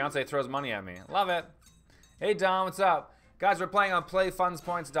 Says my fiance throws money at me. Love it. Hey, Dom, what's up? Guys, we're playing on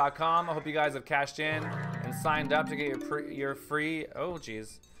playfundspoints.com. I hope you guys have cashed in and signed up to get your free, oh,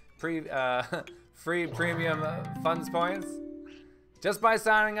 geez, free premium funds points. Just by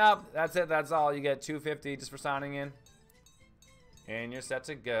signing up, that's it, that's all. You get $250 just for signing in. And you're set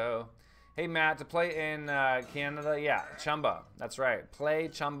to go. Hey, Matt, to play in Canada, yeah, Chumba. That's right,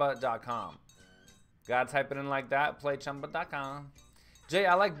 playchumba.com. Gotta type it in like that, playchumba.com. Jay,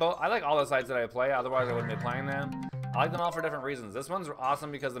 I like both. I like all the sites that I play, otherwise I wouldn't be playing them. I like them all for different reasons. This one's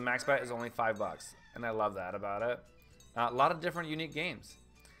awesome because the max bet is only $5, and I love that about it. A lot of different unique games.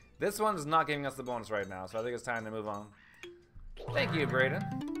 This one's not giving us the bonus right now, so I think it's time to move on. Thank you, Braden.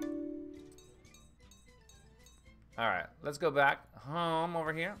 Alright, let's go back home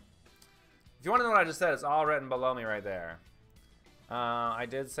over here. If you want to know what I just said, it's all written below me right there. I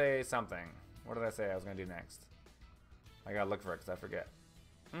did say something. What did I say I was going to do next? I gotta look for it because I forget.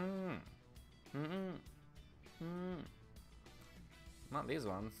 Not these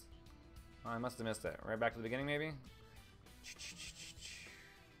ones. Oh, I must have missed it. Right back to the beginning, maybe?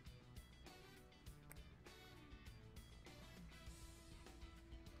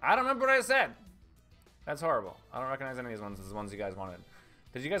 I don't remember what I said. That's horrible. I don't recognize any of these ones as the ones you guys wanted.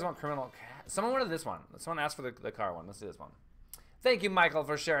 Did you guys want Criminal Cat? Someone wanted this one. Someone asked for the car one. Let's do this one. Thank you, Michael,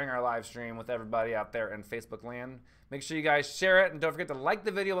 for sharing our live stream with everybody out there in Facebook land. Make sure you guys share it, and don't forget to like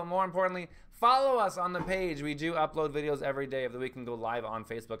the video, but more importantly, follow us on the page. We do upload videos every day of the week and go live on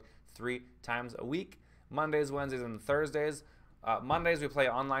Facebook 3 times a week. Mondays, Wednesdays, and Thursdays. Mondays, we play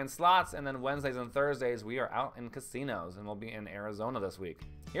online slots, and then Wednesdays and Thursdays, we are out in casinos, and we'll be in Arizona this week.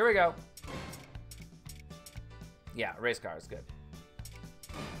 Here we go. Yeah, race cars, good.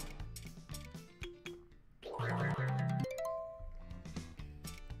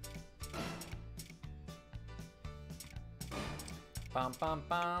 Bum, bum,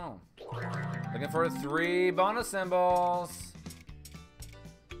 bum. Looking for 3 bonus symbols.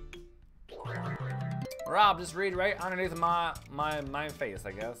 Rob, just read right underneath my face,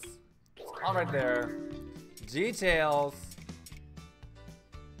 I guess. It's all right there. Details.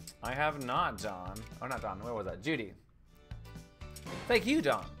 I have not, John. Oh, not Don. Where was that? Judy. Thank you,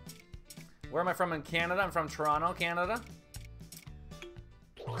 Don. Where am I from in Canada? I'm from Toronto, Canada.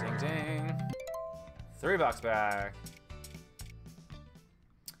 Ding, ding. $3 back.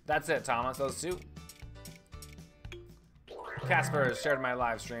 That's it, Thomas. Those 2. Casper shared my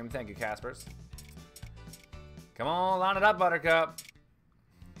live stream. Thank you, Caspers. Come on, line it up, Buttercup.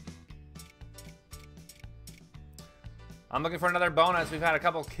 I'm looking for another bonus. We've had a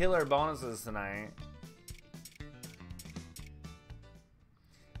couple killer bonuses tonight.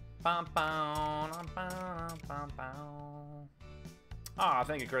 Aw,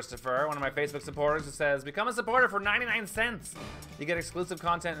 thank you, Christopher. One of my Facebook supporters who says, become a supporter for 99 cents. You get exclusive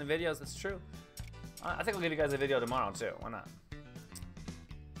content and videos. That's true. I think I'll give you guys a video tomorrow, too. Why not?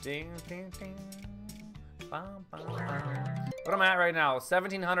 Ding, ding, ding. Bum, bum, bum. What I'm at right now,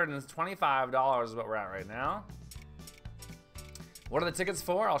 $1,725 is what we're at right now. What are the tickets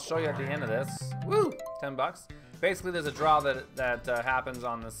for? I'll show you at the end of this. Woo! 10 bucks. Basically, there's a draw that happens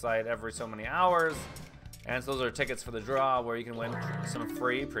on this site every so many hours. And so those are tickets for the draw where you can win some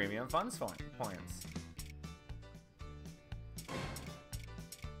free premium funds points.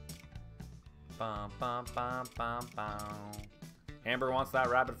 Bum, bum, bum, bum, bum. Amber wants that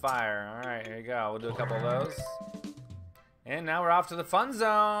rapid fire. All right, here you go. We'll do a couple of those. And now we're off to the fun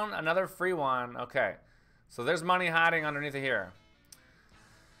zone. Another free one. Okay. So there's money hiding underneath of here.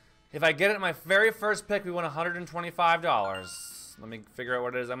 If I get it at my very first pick, we win $125. Let me figure out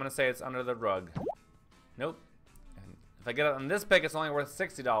what it is. I'm going to say it's under the rug. Nope. And if I get it on this pick, it's only worth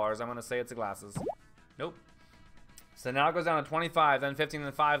 $60. I'm going to say it's the glasses. Nope. So now it goes down to 25, then 15,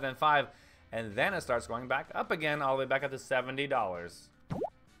 then 5, then 5. And then it starts going back up again, all the way back up to $70.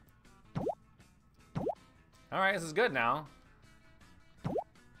 All right, this is good now.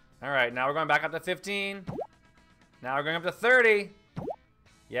 All right, now we're going back up to 15. Now we're going up to 30.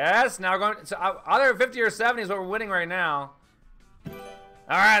 Yes, now we're going, so either 50 or 70 is what we're winning right now. All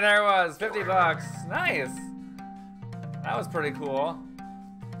right, there it was, 50 bucks. Nice. That was pretty cool.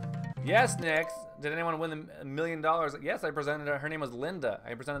 Yes, Nix. Did anyone win $1 million? Yes, I presented her. Her name was Linda.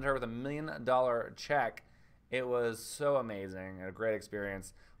 I presented her with $1 million check. It was so amazing. A great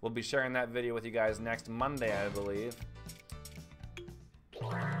experience. We'll be sharing that video with you guys next Monday, I believe.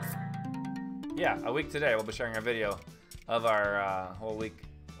 Yeah, a week today, we'll be sharing a video of our whole week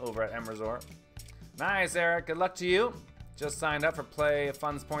over at M Resort. Nice, Eric. Good luck to you. Just signed up for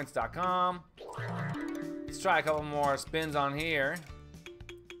playfunspoints.com. Let's try a couple more spins on here.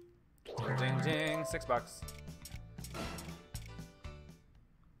 Ding, ding, ding. $6.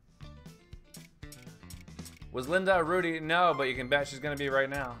 Was Linda a Rudy? No, but you can bet she's gonna be right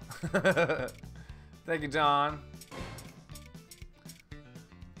now. Thank you, John.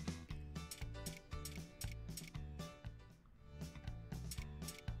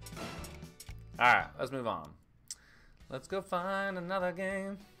 All right, let's move on. Let's go find another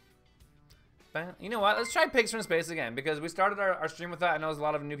game. You know what? Let's try Pigs from Space again, because we started our stream with that. I know there's a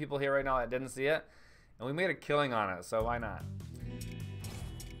lot of new people here right now that didn't see it, and we made a killing on it, so why not?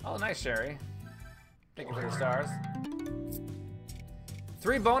 Oh, nice, Sherry. Thank you for the stars.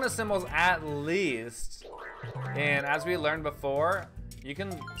 3 bonus symbols at least, and as we learned before, you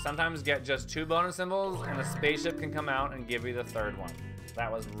can sometimes get just 2 bonus symbols, and a spaceship can come out and give you the 3rd one.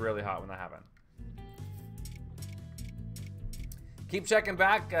 That was really hot when that happened. Keep checking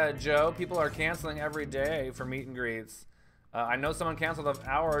back, Joe. People are canceling every day for meet and greets. I know someone canceled an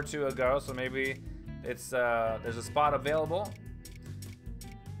hour or 2 ago, so maybe it's there's a spot available.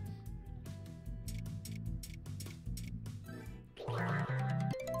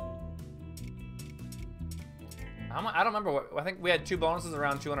 I don't remember what. I think we had 2 bonuses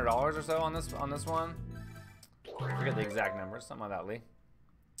around $200 or so on this one. I forget the exact numbers. Something like that, Lee.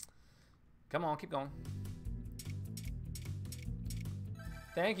 Come on, keep going.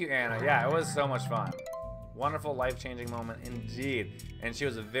 Thank you, Anna. Yeah, it was so much fun. Wonderful, life-changing moment indeed. And she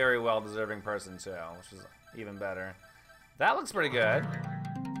was a very well-deserving person too, which was even better. That looks pretty good.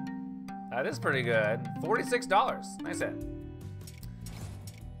 That is pretty good. $46. Nice hit.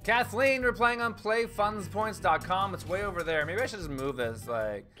 Kathleen, we're playing on playfunspoints.com. It's way over there. Maybe I should just move this,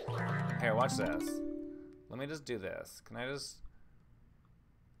 like... Here, watch this. Let me just do this. Can I just...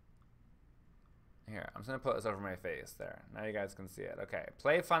 Here, I'm just gonna put this over my face there. Now you guys can see it. Okay,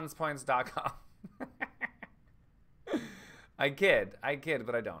 playfunspoints.com. I kid,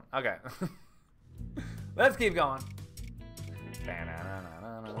 but I don't. Okay. Let's keep going.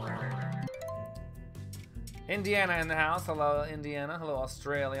 Indiana in the house. Hello, Indiana. Hello,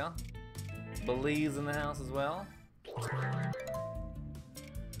 Australia. Belize in the house as well.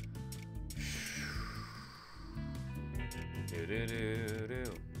 Do do do do.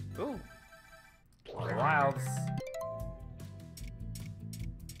 Ooh. The wilds.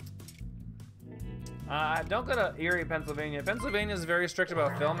 Don't go to Erie, Pennsylvania. Pennsylvania is very strict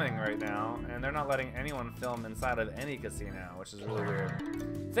about filming right now, and they're not letting anyone film inside of any casino, which is really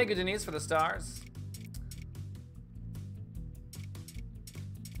weird. Thank you, Denise, for the stars.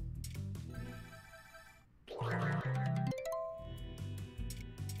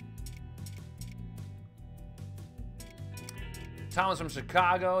 Thomas from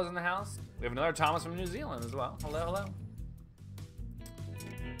Chicago is in the house. We have another Thomas from New Zealand as well. Hello, hello.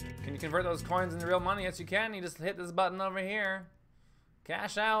 Can you convert those coins into real money? Yes, you can. You just hit this button over here.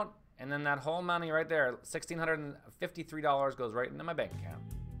 Cash out. And then that whole money right there, $1,653 goes right into my bank account.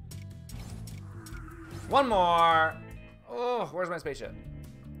 One more. Oh, where's my spaceship?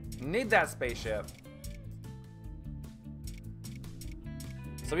 Need that spaceship.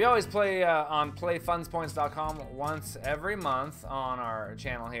 So we always play on playfunspoints.com once every month on our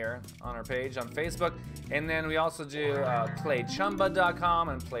channel here, on our page on Facebook. And then we also do playchumba.com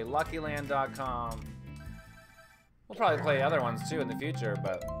and playluckyland.com. We'll probably play other ones too in the future,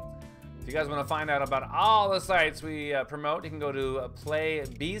 but if you guys want to find out about all the sites we promote, you can go to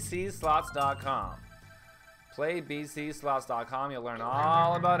playbcslots.com. Playbcslots.com. You'll learn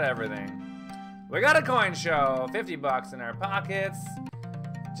all about everything. We got a coin show, 50 bucks in our pockets.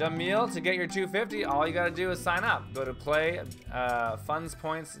 Jamil, to get your 250, all you got to do is sign up. Go to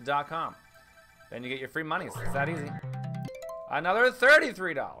playfunspoints.com. Then you get your free monies. It's that easy. Another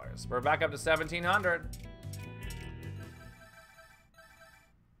 $33. We're back up to $1,700.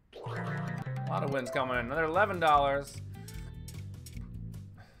 A lot of wins coming in. Another $11.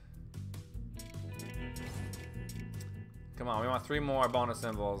 Come on, we want 3 more bonus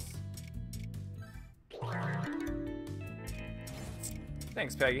symbols.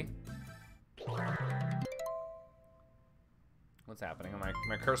 Thanks, Peggy. What's happening?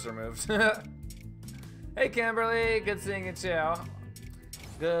 My cursor moved. Hey, Kimberly. Good seeing you, too.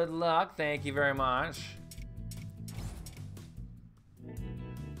 Good luck. Thank you very much.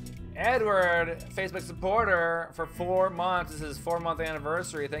 Edward, Facebook supporter for 4 months. This is his 4-month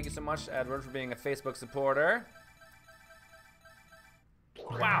anniversary. Thank you so much, Edward, for being a Facebook supporter.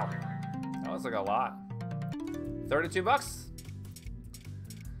 Wow. That was like a lot. 32 bucks.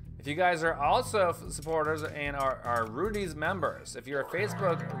 If you guys are also supporters and are Rudy's members, if you're a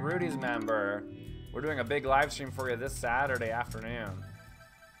Facebook Rudy's member, we're doing a big live stream for you this Saturday afternoon.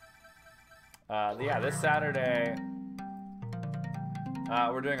 Yeah, this Saturday,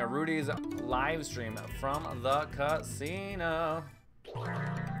 we're doing a Rudy's live stream from the casino.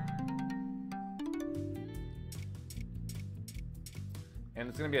 And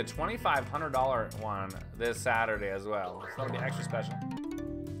it's going to be a $2,500 one this Saturday as well. So that'll be extra special.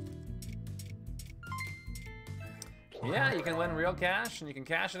 Yeah, you can win real cash and you can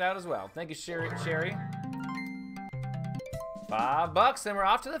cash it out as well. Thank you, Sherry. $5 and we're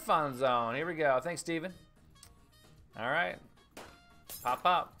off to the fun zone. Here we go. Thanks, Steven. All right. Pop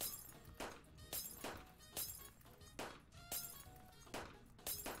up.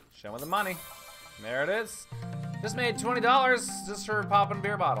 Show me the money. There it is. Just made $20 just for popping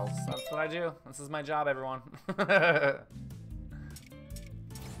beer bottles. That's what I do. This is my job, everyone.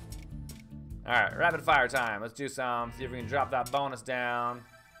 All right, rapid fire time. Let's do some. See if we can drop that bonus down.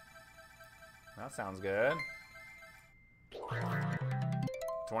 That sounds good.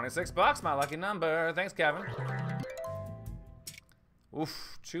 26 bucks, my lucky number. Thanks, Kevin.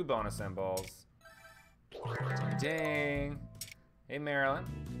 Oof, 2 bonus symbols. Ding, ding. Hey, Marilyn.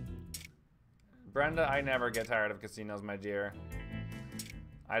 Brenda, I never get tired of casinos, my dear.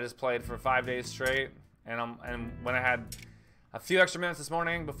 I just played for 5 days straight, and when I had a few extra minutes this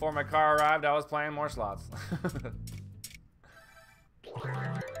morning before my car arrived, I was playing more slots.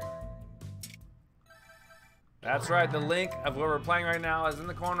 That's right, the link of what we're playing right now is in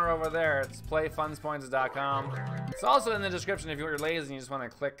the corner over there. It's playfunspoints.com. It's also in the description if you're lazy and you just want to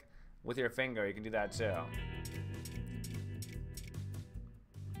click with your finger. You can do that too.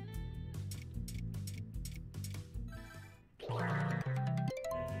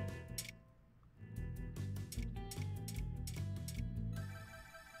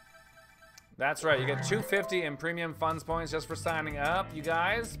 That's right, you get $250 in premium funds points just for signing up. You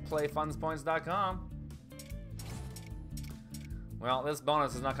guys, playfunspoints.com. Well, this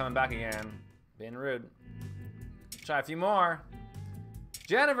bonus is not coming back again. Being rude. Try a few more.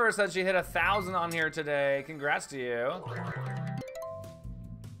 Jennifer said she hit 1,000 on here today. Congrats to you.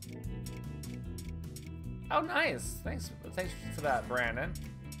 Oh, nice. Thanks for that, Brandon.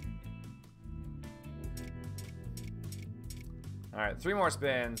 All right, 3 more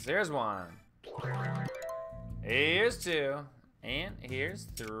spins. Here's 1. Here's 2. And here's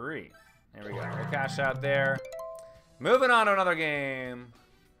 3. There we go. We'll cash out there. Moving on to another game.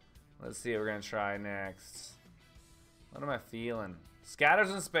 Let's see what we're going to try next. What am I feeling?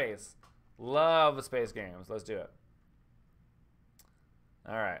 Scatters in Space. Love the space games. Let's do it.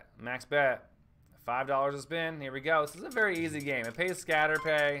 All right. Max bet. $5 a spin. Here we go. This is a very easy game. It pays scatter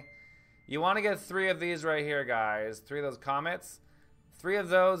pay. You want to get 3 of these right here, guys. 3 of those comets. 3 of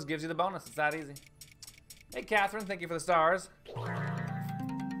those gives you the bonus. It's that easy. Hey, Catherine. Thank you for the stars.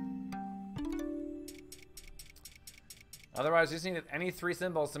 Otherwise, you just need any 3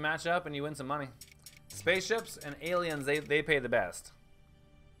 symbols to match up and you win some money. Spaceships and aliens, they pay the best.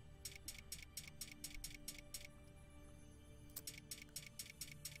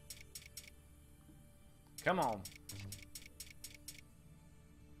 Come on.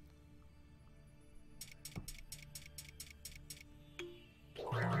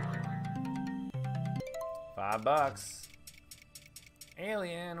 $5.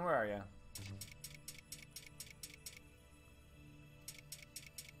 Alien, where are you?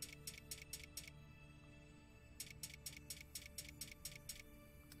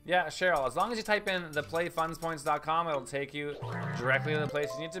 Yeah, Cheryl, as long as you type in theplayfunspoints.com, it'll take you directly to the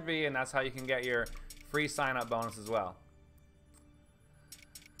place you need to be, and that's how you can get your free sign-up bonus as well.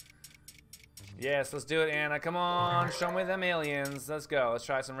 Yes, let's do it, Anna. Come on, show me them aliens. Let's go. Let's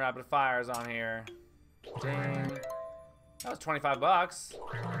try some rapid fires on here. Ding. That was $25.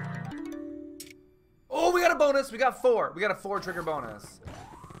 Oh, we got a bonus. We got 4. We got a 4 trigger bonus.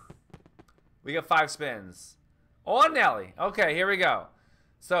 We got 5 spins. Oh, Nelly. Okay, here we go.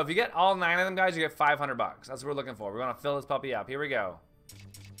 So if you get all 9 of them, guys, you get $500. That's what we're looking for. We're gonna fill this puppy up. Here we go.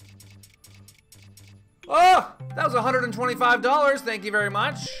 Oh, that was $125. Thank you very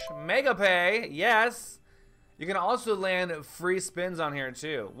much. Mega Pay, yes. You can also land free spins on here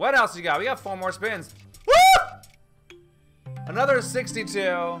too. What else you got? We got 4 more spins. Woo! Another 62.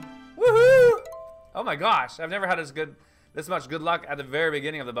 Woohoo! Oh my gosh, I've never had this much good luck at the very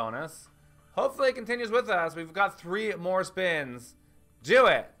beginning of the bonus. Hopefully it continues with us. We've got 3 more spins. Do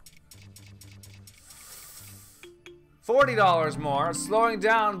it. $40 more, slowing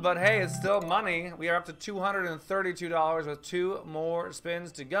down, but hey, it's still money. We are up to $232 with 2 more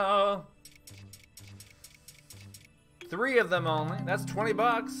spins to go. 3 of them only. That's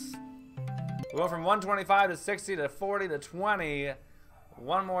 $20. We went from 125 to 60 to 40 to 20.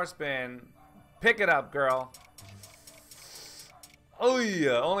 1 more spin. Pick it up, girl. Oh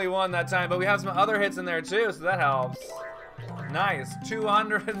yeah, only 1 that time, but we have some other hits in there too, so that helps. Nice,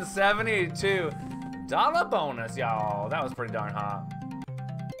 $272 bonus, y'all. That was pretty darn hot.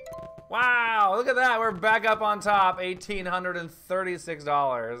 Wow, look at that. We're back up on top,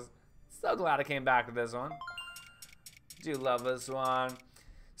 $1,836. So glad I came back with this one. Do love this one.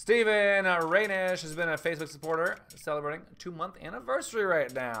 Steven Rainish has been a Facebook supporter, celebrating a 2-month anniversary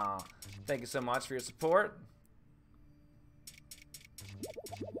right now. Thank you so much for your support.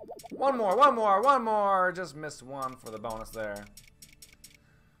 One more. Just missed 1 for the bonus there.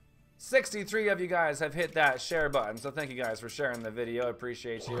 63 of you guys have hit that share button, so thank you guys for sharing the video. I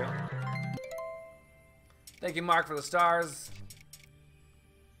appreciate you. Thank you, Mark, for the stars.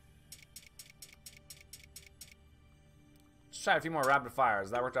 Let's try a few more rapid fires.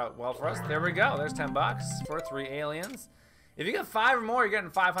 That worked out well for us. There we go. There's $10 for 3 aliens. If you get 5 or more, you're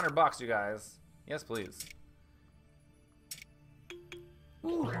getting $500, you guys. Yes, please.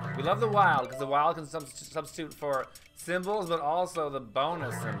 Ooh, we love the wild because the wild can substitute for symbols, but also the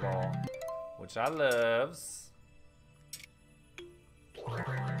bonus symbol, which I loves.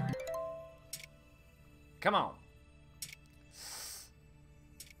 Come on.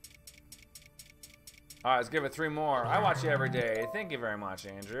 All right, let's give it 3 more. I watch you every day. Thank you very much,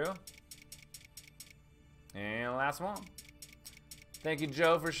 Andrew. And last one. Thank you,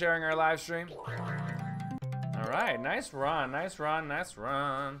 Joe, for sharing our live stream. All right, nice run.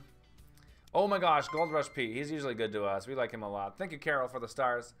 Oh my gosh, Gold Rush Pete. He's usually good to us. We like him a lot. Thank you, Carol, for the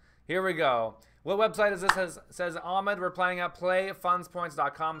stars. Here we go. What website is this? Says Ahmed. We're playing at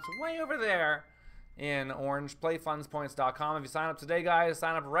playfunspoints.com. It's way over there in orange. Playfunspoints.com. If you sign up today, guys,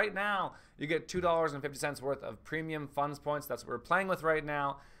 sign up right now. You get $2.50 worth of premium funds points. That's what we're playing with right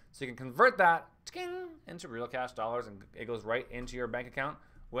now. So you can convert that into real cash dollars, and it goes right into your bank account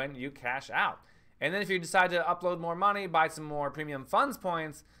when you cash out. And then if you decide to upload more money, buy some more premium funds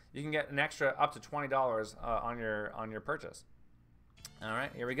points, you can get an extra up to $20 on your purchase. All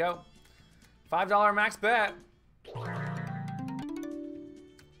right, here we go. $5 max bet.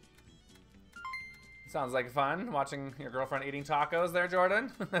 Sounds like fun watching your girlfriend eating tacos there,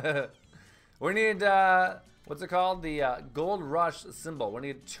 Jordan. We need, what's it called? The Gold Rush symbol. We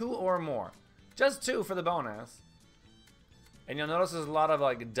need 2 or more. Just 2 for the bonus. And you'll notice there's a lot of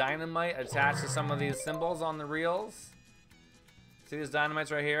like dynamite attached to some of these symbols on the reels. See these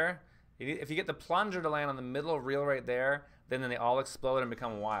dynamites right here? If you get the plunger to land on the middle reel right there, then they all explode and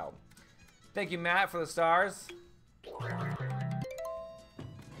become wild. Thank you, Matt, for the stars.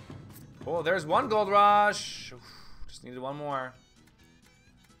 Oh, there's 1 Gold Rush. Oof, just needed 1 more.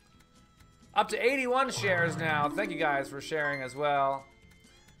 Up to 81 shares now. Thank you guys for sharing as well.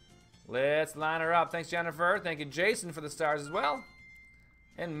 Let's line her up. Thanks, Jennifer. Thank you, Jason, for the stars as well.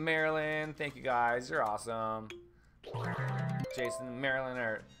 And Marilyn. Thank you, guys. You're awesome. Jason and Marilyn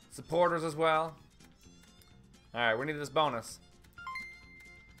are supporters as well. All right, we need this bonus.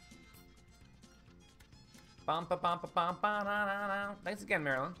 Thanks again,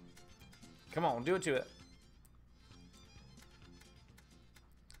 Marilyn. Come on, do it to it.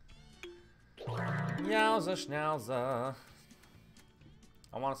 Yowza schnauza.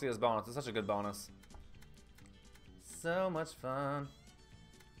 I want to see this bonus. It's such a good bonus. So much fun.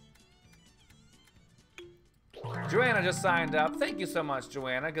 Joanna just signed up. Thank you so much,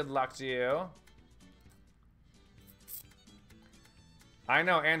 Joanna. Good luck to you. I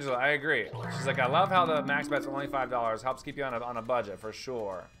know, Angela, I agree. She's like, I love how the max bet's only $5. Helps keep you on a budget, for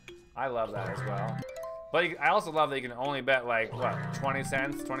sure. I love that as well. But I also love that you can only bet, like, what, 20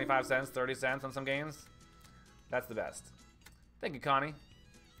 cents, 25 cents, 30 cents on some games? That's the best. Thank you, Connie.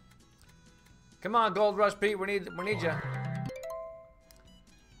 Come on, Gold Rush Pete, we need you.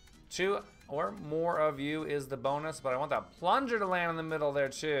 2 or more of you is the bonus, but I want that plunger to land in the middle there,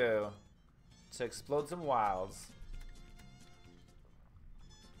 too. To explode some wilds.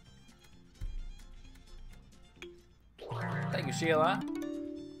 Thank you, Sheila.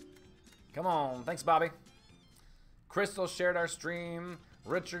 Come on. Thanks, Bobby. Crystal shared our stream.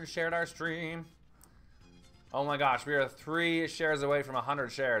 Richard shared our stream. Oh my gosh, we are 3 shares away from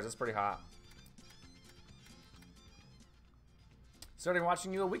 100 shares. That's pretty hot. Started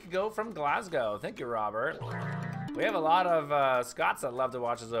watching you a week ago from Glasgow. Thank you, Robert. We have a lot of Scots that love to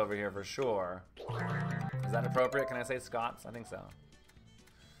watch us over here for sure. Is that appropriate? Can I say Scots? I think so.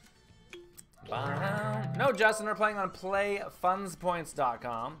 No, Justin, we're playing on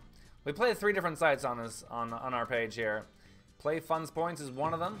playfundspoints.com. We play 3 different sites on this on our page here. Play Funds Points is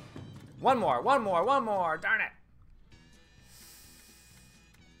one of them. One more. Darn it.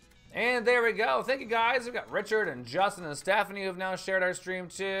 And there we go. Thank you, guys. We've got Richard and Justin and Stephanie who have now shared our stream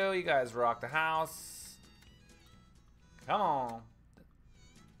too. You guys rock the house. Come on.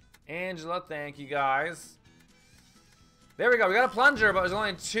 Angela, thank you, guys. There we go. We got a plunger, but there's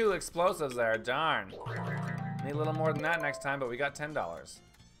only 2 explosives there. Darn. Need a little more than that next time, but we got $10.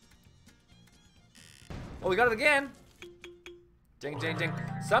 Oh, we got it again. Ding, ding, ding.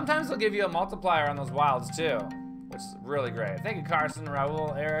 Sometimes they'll give you a multiplier on those wilds, too, which is really great. Thank you, Carson,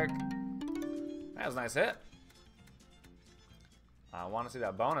 Raul, Eric. That was a nice hit. I want to see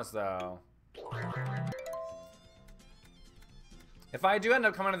that bonus, though. If I do end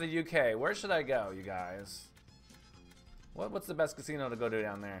up coming to the UK, where should I go, you guys? What's the best casino to go to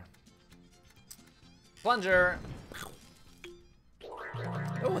down there? Plunger.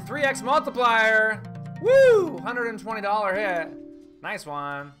 Oh, 3x multiplier. Woo! $120 hit. Nice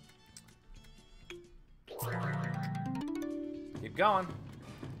one. Keep going.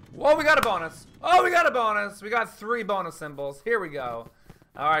 Whoa, we got a bonus. Oh, we got a bonus. We got 3 bonus symbols. Here we go.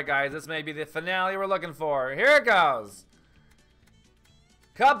 All right, guys, this may be the finale we're looking for. Here it goes.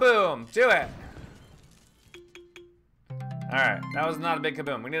 Kaboom. Do it. All right, that was not a big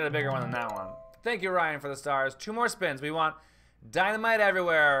kaboom. We needed a bigger one than that one. Thank you, Ryan, for the stars. 2 more spins. We want dynamite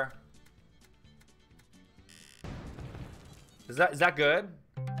everywhere. Is that good?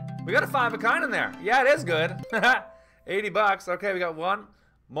 We got a 5 of a kind in there. Yeah, it is good. 80 bucks. Okay, we got 1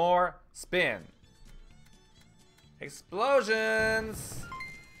 more spin. Explosions.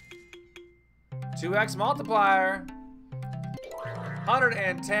 2x multiplier.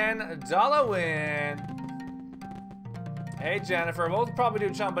 $110 win. Hey, Jennifer, we'll probably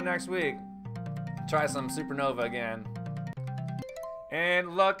do Chumba next week. Try some Supernova again.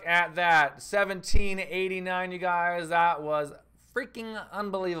 And look at that, $17.89, you guys. That was freaking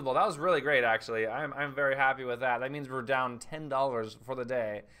unbelievable. That was really great, actually. I'm very happy with that. That means we're down $10 for the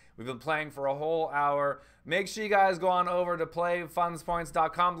day. We've been playing for a whole hour. Make sure you guys go on over to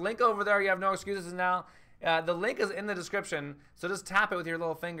playfundspoints.com. Link over there. You have no excuses now. The link is in the description, so just tap it with your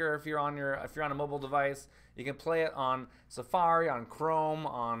little finger if you're on a mobile device. You can play it on Safari, on Chrome,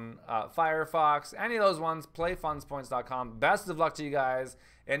 on Firefox, any of those ones. Playfundspoints.com. Best of luck to you guys,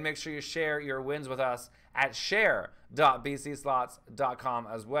 and make sure you share your wins with us at share.bcslots.com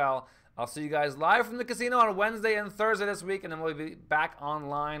as well. I'll see you guys live from the casino on Wednesday and Thursday this week, and then we'll be back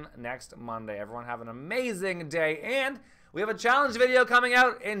online next Monday. Everyone have an amazing day, and we have a challenge video coming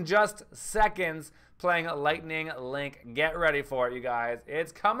out in just seconds playing Lightning Link. Get ready for it, you guys.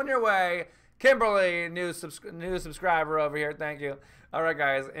 It's coming your way. Kimberly, new subscriber over here. Thank you. All right,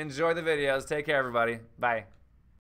 guys. Enjoy the videos. Take care, everybody. Bye.